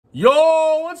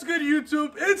Yo, what's good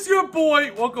YouTube? It's your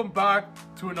boy. Welcome back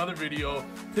to another video.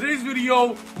 Today's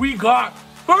video, we got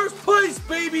first place,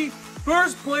 baby.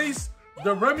 First place,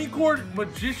 the Remichord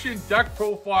Magician deck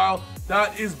profile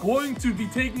that is going to be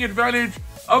taking advantage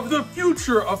of the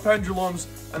future of pendulums,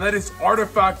 and that is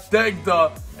Artifact,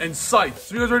 Dagda, and Scythe.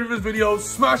 So if you guys are ready for this video,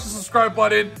 smash the subscribe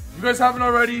button. If you guys haven't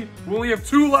already, we only have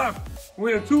two left.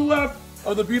 We have two left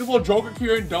of the beautiful Joker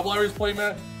Kieran Double Iris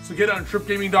playmat. So get it on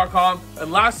trifgaming.com.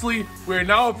 And lastly, we're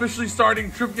now officially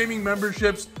starting Trif Gaming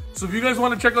memberships. So if you guys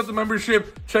want to check out the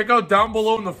membership, check out down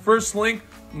below in the first link.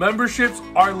 Memberships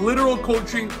are literal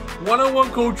coaching, one-on-one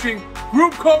coaching,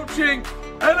 group coaching,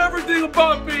 and everything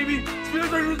about, baby. So if you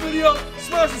guys are in this video,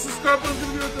 smash the subscribe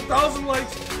button, give it 1,000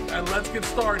 likes, and let's get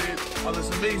started on this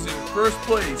amazing first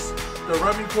place, the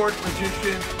Remichord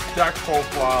Magician deck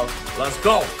profile. Let's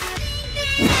go.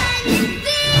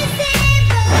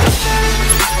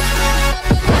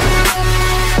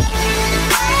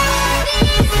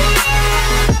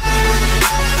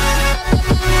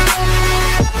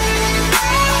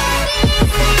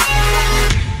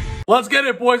 Let's get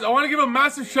it, boys. I want to give a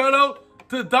massive shout out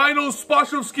to Dino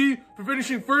Spashowski for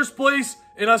finishing first place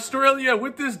in Australia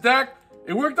with this deck.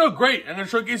 It worked out great. I'm going to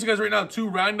showcase you guys right now two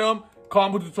random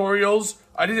combo tutorials.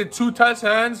 I did 2 test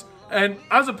hands, and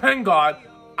as a pen god,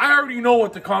 I already know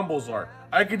what the combos are.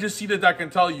 I can just see the deck and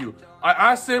tell you. I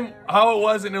asked him how it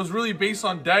was, and it was really based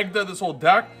on Dagda, this whole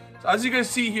deck. So as you guys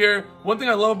see here, one thing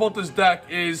I love about this deck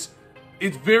is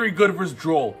it's very good versus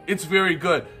Droll. It's very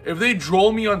good. If they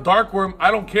Droll me on Darkworm, I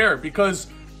don't care, because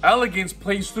Elegance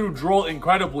plays through Droll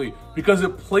incredibly because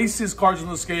it places cards on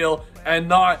the scale and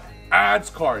not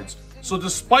adds cards. So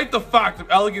despite the fact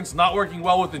of Elegance not working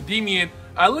well with Endymion,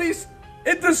 at least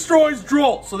it destroys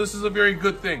Droll. So this is a very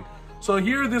good thing. So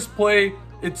here, this play,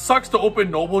 it sucks to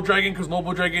open Noble Dragon because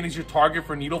Noble Dragon is your target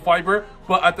for Needle Fiber.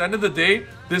 But at the end of the day,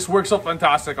 this works out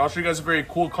fantastic. I'll show you guys a very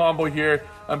cool combo here.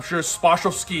 I'm sure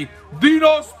Spashowski,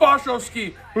 Dino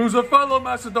Spashowski, who's a fellow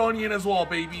Macedonian as well,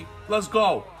 baby. Let's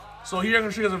go. So here I'm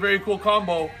going to show you guys a very cool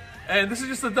combo. And this is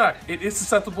just a deck. It is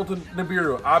susceptible to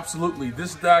Nibiru. Absolutely.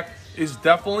 This deck is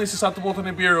definitely susceptible to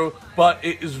Nibiru, but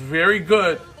it is very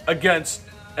good against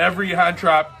every hand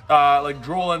trap, like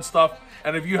Droll and stuff.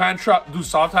 And if you do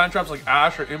soft hand traps like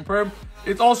Ash or Imperm,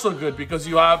 it's also good because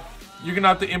you're gonna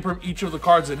have to Imperm each of the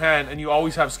cards in hand, and you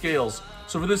always have scales.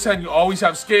 So for this hand, you always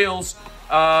have scales,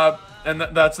 and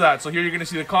that's that. So here you're gonna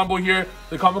see the combo here.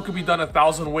 The combo could be done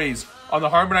 1,000 ways. On the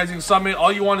Harmonizing Summon,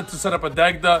 all you wanted to set up a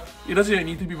Dagda, it doesn't even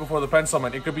need to be before the Pen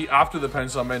Summon. It could be after the Pen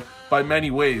Summon by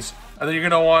many ways. And then you're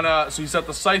gonna wanna, so you set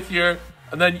the Scythe here,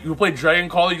 and then you play Dragon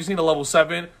Caller. You just need a level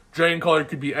 7. Dragon Caller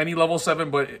could be any level 7,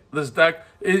 but this deck,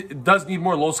 it does need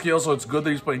more low scale, so it's good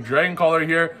that he's playing Dragon Caller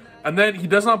here. And then he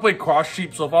does not play Cross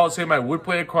Sheep, so if I was him, I would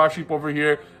play a Cross Sheep over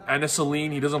here, and a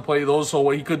Celine. He doesn't play those, so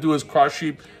what he could do is Cross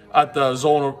Sheep at the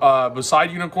zone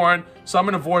beside Unicorn,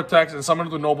 summon a Vortex, and summon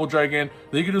the Noble Dragon.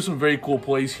 Then you can do some very cool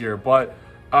plays here, but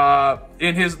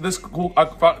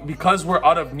because we're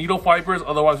out of Needle Fibers,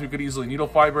 otherwise we could easily Needle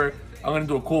Fiber. I'm going to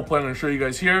do a cool play I'm going to show you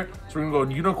guys here. So we're going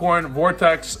to go Unicorn,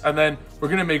 Vortex, and then we're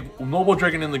going to make Noble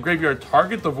Dragon in the graveyard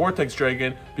target the Vortex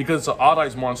Dragon because it's an Odd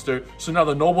Eyes monster. So now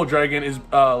the Noble Dragon is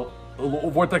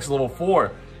Vortex level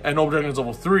 4 and Noble Dragon is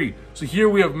level 3. So here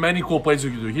we have many cool plays we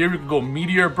can do. Here we can go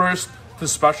Meteor Burst to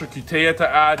special Cutea to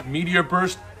add, Meteor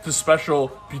Burst to special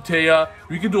Cutea.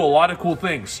 We can do a lot of cool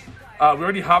things. We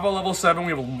already have a level 7.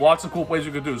 We have lots of cool plays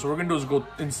we could do. So what we're going to do is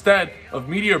go, instead of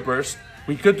Meteor Burst,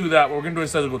 we could do that. What we're going to do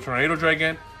instead is go Tornado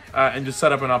Dragon and just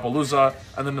set up an Appaloosa.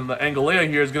 And then the Angalea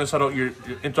here is going to set out your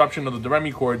interruption of the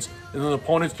Remichords. And then the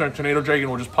opponent's turn Tornado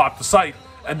Dragon will just pop the Scythe.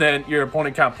 And then your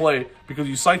opponent can't play because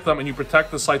you Scythe them and you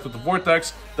protect the Scythe with the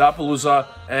Vortex, the Appaloosa,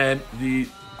 and the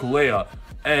Kulea.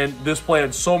 And this play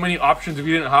had so many options. If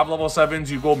you didn't have level 7s,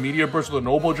 you go Meteor Burst with a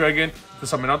Noble Dragon to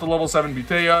summon out the level 7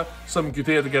 Butea, summon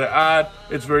Cutea to get an ad.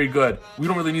 It's very good. We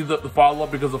don't really need the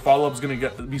follow-up because the follow-up is going to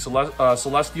be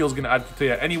Celestial is going to add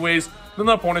Cutea anyways. Then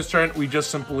the opponent's turn, we just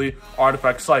simply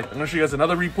Artifact Scythe. I'm going to show you guys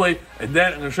another replay, and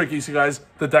then I'm going to showcase you guys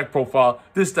the deck profile.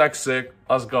 This deck's sick.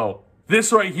 Let's go.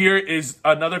 This right here is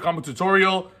another combo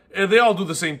tutorial. They all do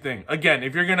the same thing. Again,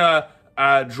 if you're going to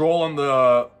Droll on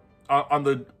the...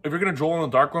 if you're gonna Droll on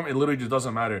the Darkworm, it literally just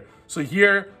doesn't matter. So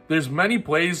here, there's many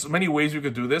ways we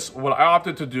could do this. What I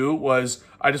opted to do was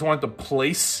I just wanted to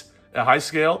place a high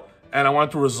scale, and I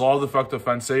wanted to resolve the effect of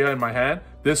Fanseia in my hand.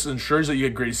 This ensures that you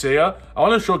get Graceia. I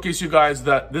want to showcase you guys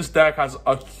that this deck has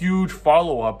a huge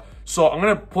follow-up. So I'm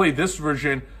gonna play this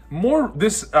version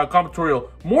this combinatorial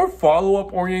more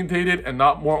follow-up orientated and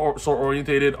not more so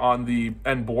orientated on the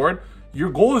end board. Your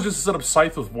goal is just to set up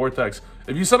Scythe with Vortex.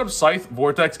 If you set up Scythe,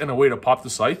 Vortex, and a way to pop the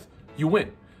Scythe, you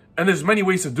win. And there's many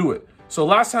ways to do it. So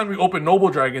last hand we opened Noble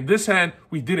Dragon. This hand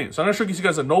we didn't. So I'm gonna show you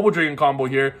guys a Noble Dragon combo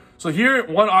here. So here,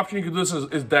 one option you can do this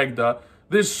is Dagda.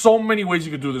 There's so many ways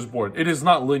you could do this board. It is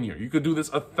not linear. You could do this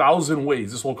 1,000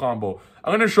 ways, this whole combo.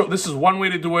 I'm gonna show, this is one way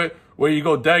to do it, where you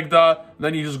go Dagda,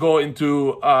 then you just go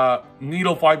into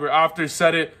Needle Fiber after,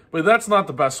 set it. But that's not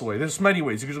the best way. There's many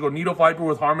ways. You can just go Needle Fiber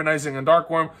with Harmonizing and Dark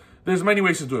Worm. There's many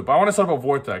ways to do it. But I wanna set up a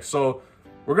Vortex. So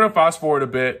we're gonna fast forward a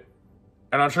bit,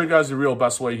 and I'll show you guys the real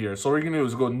best way here. So what we're gonna do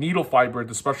is go Needle Fiber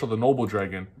to special the Noble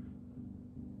Dragon.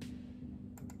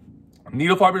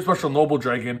 Needle Fiber special Noble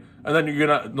Dragon, and then you're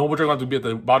gonna Noble Dragon have to be at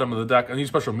the bottom of the deck, and you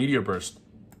special Meteor Burst.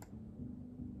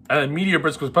 And then Meteor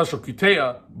Burst goes special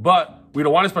Cutea, but we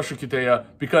don't want to special Cutea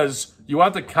because you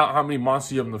have to count how many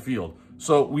monsters you have in the field.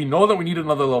 So we know that we need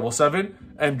another level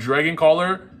 7, and Dragon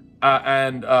Caller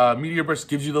and Meteor Burst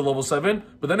gives you the level 7,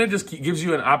 but then it just gives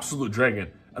you an Absolute Dragon.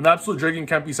 And the Absolute Dragon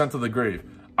can't be sent to the grave.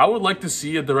 I would like to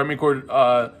see a Duramicord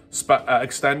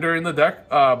extender in the deck.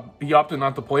 He opted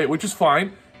not to play it, which is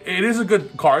fine. It is a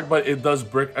good card, but it does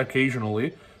brick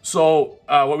occasionally. So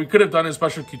what we could have done is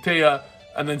special Cutea,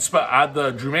 and then add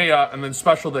the Drumea, and then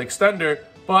special the extender,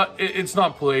 but it's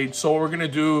not played. So what we're going to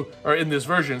do, or in this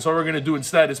version, so what we're going to do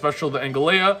instead is special the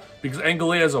Angalea, because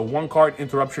Angalea is a 1-card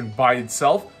interruption by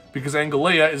itself, because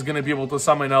Angalea is going to be able to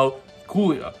summon out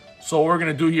Kulia. So what we're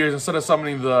going to do here is instead of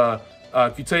summoning the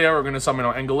Cutea, we're going to summon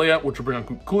out Angalea, which will bring out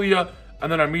Kulia,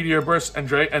 and then our Meteor Burst and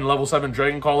level 7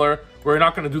 Dragon Caller. We're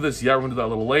not going to do this yet, we're going to do that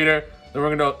a little later. Then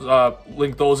we're going to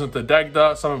link those into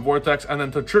Dagda, summon Vortex, and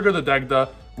then to trigger the Dagda,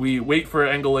 we wait for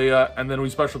Angalea, and then we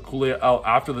special Kulia out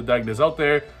after the Dagda is out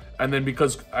there. And then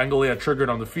because Angalea triggered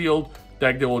on the field,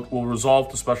 Dagda will resolve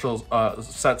to special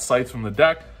set Scythe from the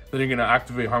deck. Then you're going to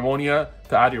activate Harmonia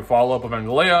to add your follow-up of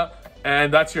Angalea,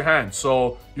 and that's your hand.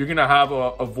 So you're going to have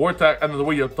a Vortex, and the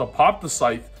way you have to pop the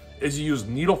Scythe is you use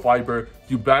Needle Fiber.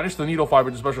 You banish the Needle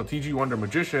Fiber to special TG Wonder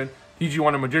Magician. TG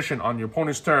Wonder Magician on your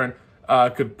opponent's turn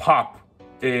could pop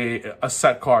a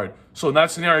set card. So in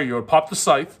that scenario, you would pop the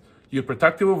Scythe, you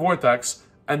protect it with Vortex,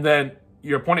 and then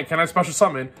your opponent cannot special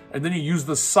summon, and then you use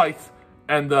the Scythe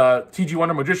and the TG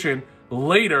Wonder Magician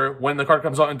later when the card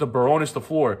comes out into Baroness the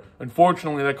Floor.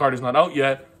 Unfortunately, that card is not out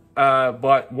yet,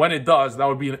 but when it does, that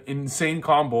would be an insane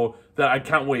combo that I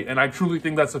can't wait. And I truly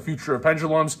think that's the future of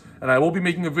Pendulums, and I will be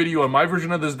making a video on my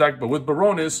version of this deck, but with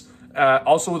Baroness,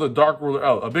 also with a Dark Ruler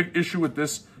out. A big issue with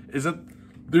this is that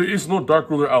there is no Dark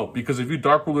Ruler out, because if you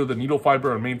Dark Ruler the Needle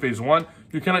Fiber on main phase 1,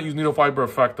 you cannot use Needle Fiber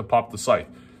effect to pop the Scythe.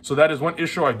 So that is one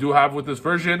issue I do have with this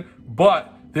version,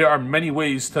 but there are many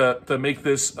ways to make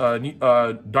this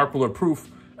Dark Ruler proof.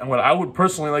 And what I would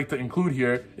personally like to include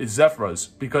here is Zephyras,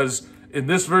 because in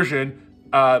this version,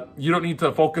 you don't need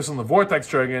to focus on the Vortex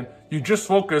Dragon. You just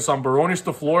focus on Baroness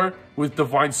the Floor with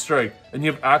Divine Strike, and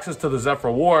you have access to the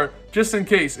Zephyr War, just in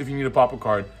case if you need to pop a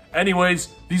card. Anyways,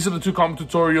 these are the 2 combo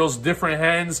tutorials, different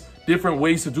hands, different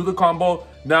ways to do the combo.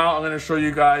 Now I'm going to show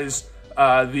you guys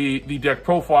the deck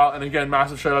profile. And again,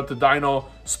 massive shout out to Dino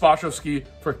Spashowski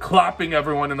for clapping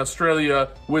everyone in Australia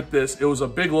with this. It was a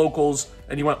big locals,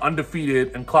 and he went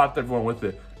undefeated and clapped everyone with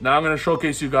it. Now I'm going to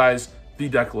showcase you guys the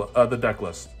deck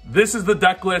list. This is the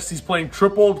deck list. He's playing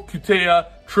triple Cutea,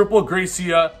 triple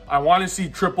Gracia. I want to see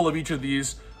triple of each of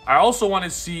these. I also want to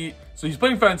see, so he's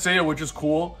playing Fansea, which is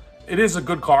cool. It is a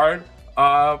good card,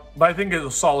 but I think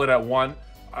it's solid at 1.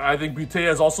 I think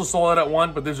Butea is also solid at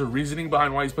 1, but there's a reasoning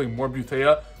behind why he's playing more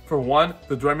Butea. For one,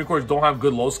 the Duramicords don't have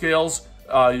good low scales.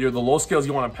 The low scales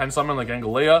you want to pen summon like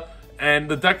Angalea, and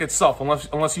the deck itself,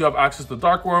 unless you have access to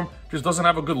Dark Worm, just doesn't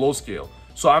have a good low scale.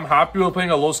 So I'm happy with playing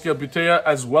a low scale Butea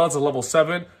as well as a level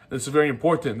 7. It's very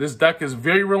important. This deck is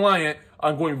very reliant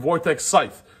on going Vortex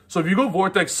Scythe. So if you go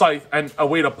Vortex Scythe and a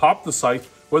way to pop the Scythe,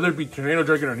 whether it be Tornado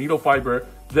Dragon or Needle Fiber,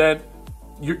 then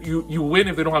you win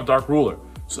if they don't have Dark Ruler.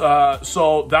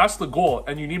 So that's the goal,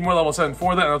 and you need more level 7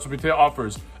 for that, and that's what Butea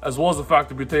offers, as well as the fact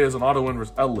that Butea is an auto-win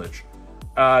versus Eldritch.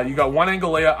 You got 1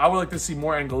 Angalea. I would like to see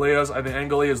more Angaleas. I think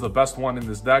Angalea is the best one in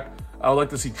this deck. I would like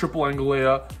to see triple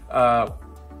Angalea.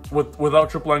 Without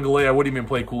triple Angalea, I wouldn't even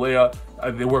play Kulea.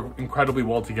 They work incredibly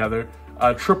well together.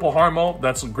 Triple Harmo,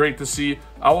 that's great to see.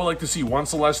 I would like to see 1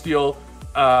 Celestial,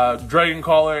 Dragon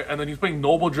Caller, and then he's playing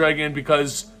Noble Dragon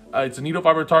because it's a Needle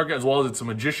Fiber target as well as it's a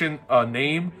Magician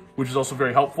name, which is also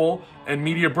very helpful. And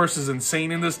Meteor Burst is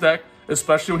insane in this deck,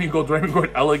 especially when you go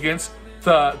Duramicord Elegance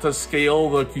to scale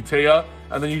the Cutea,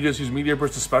 and then you just use Meteor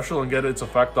Burst to special and get its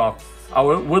effect off. I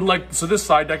would like, so this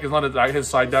side deck is not his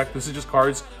side deck. This is just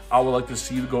cards I would like to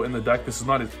see go in the deck. This is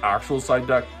not his actual side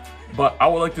deck, but I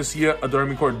would like to see a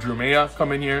Duramicord Drumea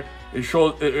come in here.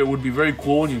 It would be very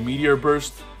cool when you Meteor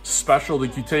Burst, special the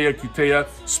Cutea,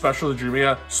 special the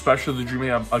Drumea, special the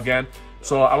Drumea again.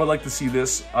 So I would like to see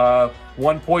this.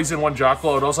 One Poison, one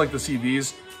Jackal. I would also like to see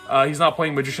these. He's not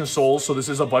playing Magician Souls, so this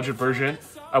is a budget version.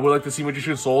 I would like to see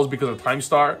Magician Souls because of Time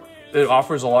Star. It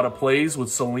offers a lot of plays with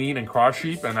Celine and Cross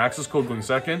Sheep and Access Code going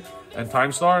second and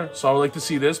Time Star. So I would like to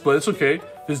see this, but it's okay.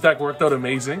 This deck worked out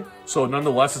amazing. So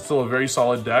nonetheless, it's still a very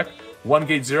solid deck. 1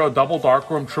 Gate 0, double Dark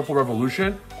Room, triple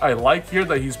Revolution. I like here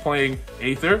that he's playing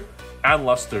Aether and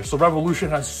Luster. So Revolution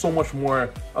has so much more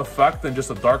effect than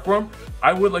just a Dark Room.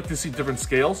 I would like to see different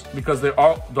scales because they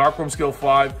are Dark Room scale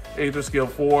 5, Aether scale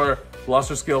 4,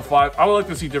 Luster scale 5. I would like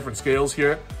to see different scales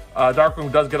here. Dark Room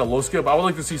does get a low scale, but I would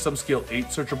like to see some scale 8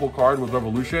 searchable card with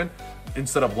Revolution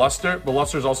instead of Luster. But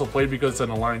Luster is also played because it's an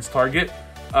alliance target.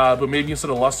 But maybe instead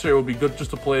of Luster, it would be good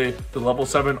just to play the level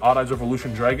 7 Odd Eyes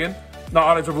Revolution Dragon. Not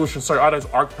Odd Eyes Revolution, sorry, Odd Eyes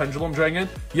Arc Pendulum Dragon.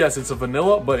 Yes, it's a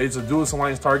vanilla, but it's a Duelist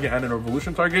Alliance target and a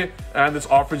Revolution target. And this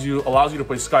allows you to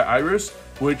play Sky Iris,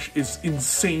 which is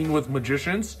insane with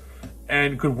Magicians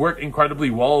and could work incredibly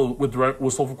well with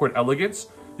Solfachord Elegance.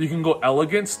 You can go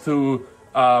Elegance to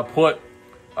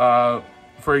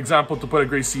for example, to put a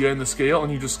Gracia in the scale,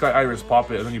 and you just Sky Iris pop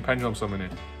it, and then you Pendulum summon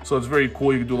it. So it's very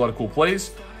cool. You can do a lot of cool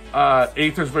plays.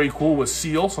 Aether is very cool with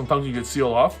Seal. Sometimes you get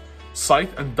Seal off.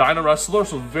 Scythe and Dino Wrestler,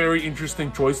 so very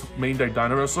interesting choice, main deck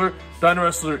Dino Wrestler. Dino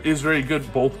Wrestler is very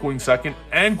good both going second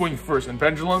and going first in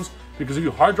Pendulums, because if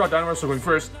you hard draw Dino Wrestler going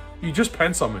first, you just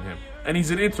pen summon him, and he's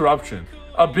an interruption.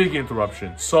 A big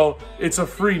interruption. So it's a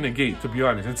free negate, to be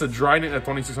honest. It's a Drynet at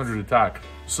 2600 attack.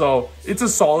 So it's a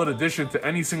solid addition to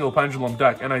any single Pendulum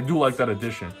deck, and I do like that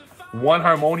addition. 1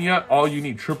 Harmonia, all you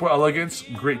need. Triple Elegance,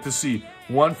 great to see.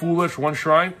 1 Foolish, 1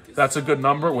 Shrine, that's a good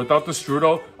number. Without the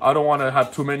Strudo, I don't want to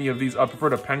have too many of these. I prefer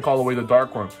to pen call away the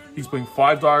Dark Worm. He's playing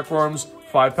 5 Dark Worms,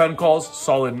 5 pen calls,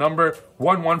 solid number.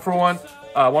 1 for 1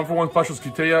 Special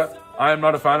Skuteya. I am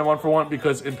not a fan of 1 for 1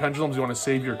 because in Pendulums you want to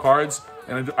save your cards,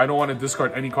 and I don't want to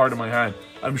discard any card in my hand.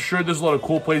 I'm sure there's a lot of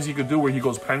cool plays you could do where he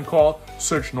goes Pen Call,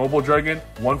 search Noble Dragon,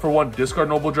 1 for 1, discard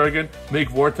Noble Dragon, make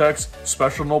Vortex,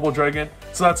 special Noble Dragon.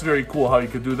 So that's very cool how you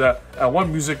could do that.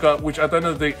 1 Musica, which at the end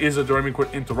of the day is a Doremi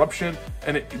Court interruption,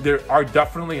 and there are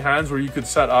definitely hands where you could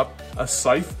set up a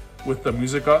Scythe with the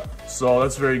Musica. So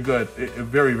that's very good,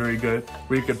 very, very good.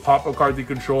 Where you could pop a card you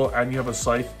control and you have a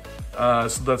Scythe.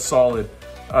 So that's solid.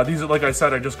 These are, like I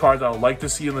said, are just cards I would like to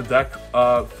see in the deck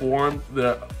form.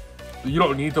 You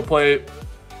don't need to play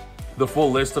the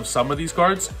full list of some of these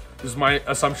cards. This is my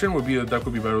assumption, would be the deck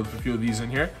would be better with a few of these in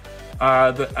here.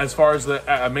 As far as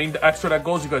the main extra that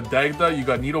goes, you got Dagda, you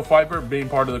got Needle Fiber, main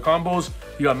part of the combos.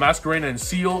 You got Masquerena and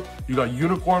Seal. You got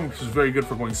Unicorn, which is very good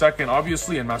for going second,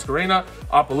 obviously, and Masquerena.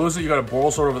 Appaloosa, you got a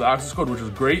Boral Sword over the Access Code, which is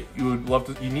great. You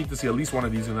need to see at least one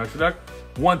of these in the extra deck.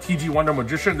 1 TG Wonder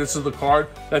Magician. This is the card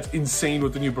that's insane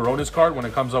with the new Baroness card. When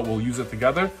it comes out, we'll use it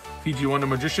together. TG Wonder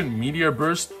Magician, Meteor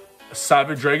Burst,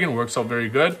 Savage Dragon works out very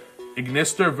good.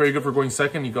 Ignister, very good for going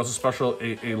second. You can also special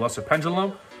a Lesser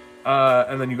Pendulum.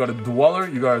 And then you got a Dweller,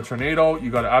 you got a Tornado,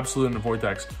 you got an Absolute and a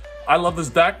Vortex. I love this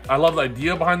deck. I love the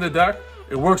idea behind the deck.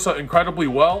 It works out incredibly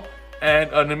well.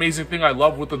 And an amazing thing I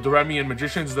love with the Doremi and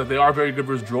Magicians is that they are very good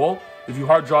versus Droll. If you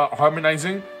hard draw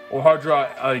Harmonizing or hard draw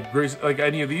like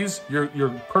any of these, you're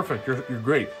perfect. You're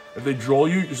great. If they Droll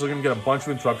you, you're still gonna get a bunch of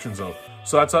interruptions out.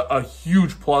 So that's a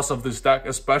huge plus of this deck,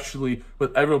 especially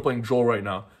with everyone playing Droll right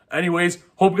now. Anyways,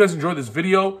 hope you guys enjoyed this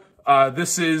video.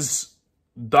 This is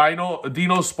Dino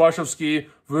Spashowski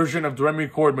version of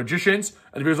Doremi Court Magicians.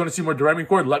 And if you guys want to see more Doremi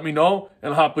Court, let me know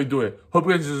and I'll happily do it. Hope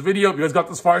you guys enjoyed this video. If you guys got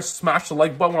this far, smash the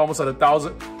like button. We're almost at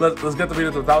 1,000. Let's get the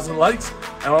video to 1,000 likes.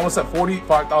 And we're almost at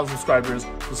 45,000 subscribers.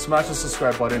 So smash the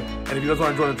subscribe button. And if you guys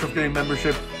want to join the Trif Gaming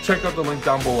membership, check out the link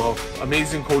down below.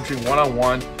 Amazing coaching,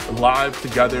 one-on-one, live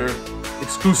together,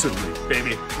 exclusively,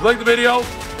 baby. If you like the video, I'll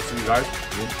see you guys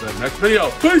in the next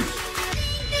video. Peace!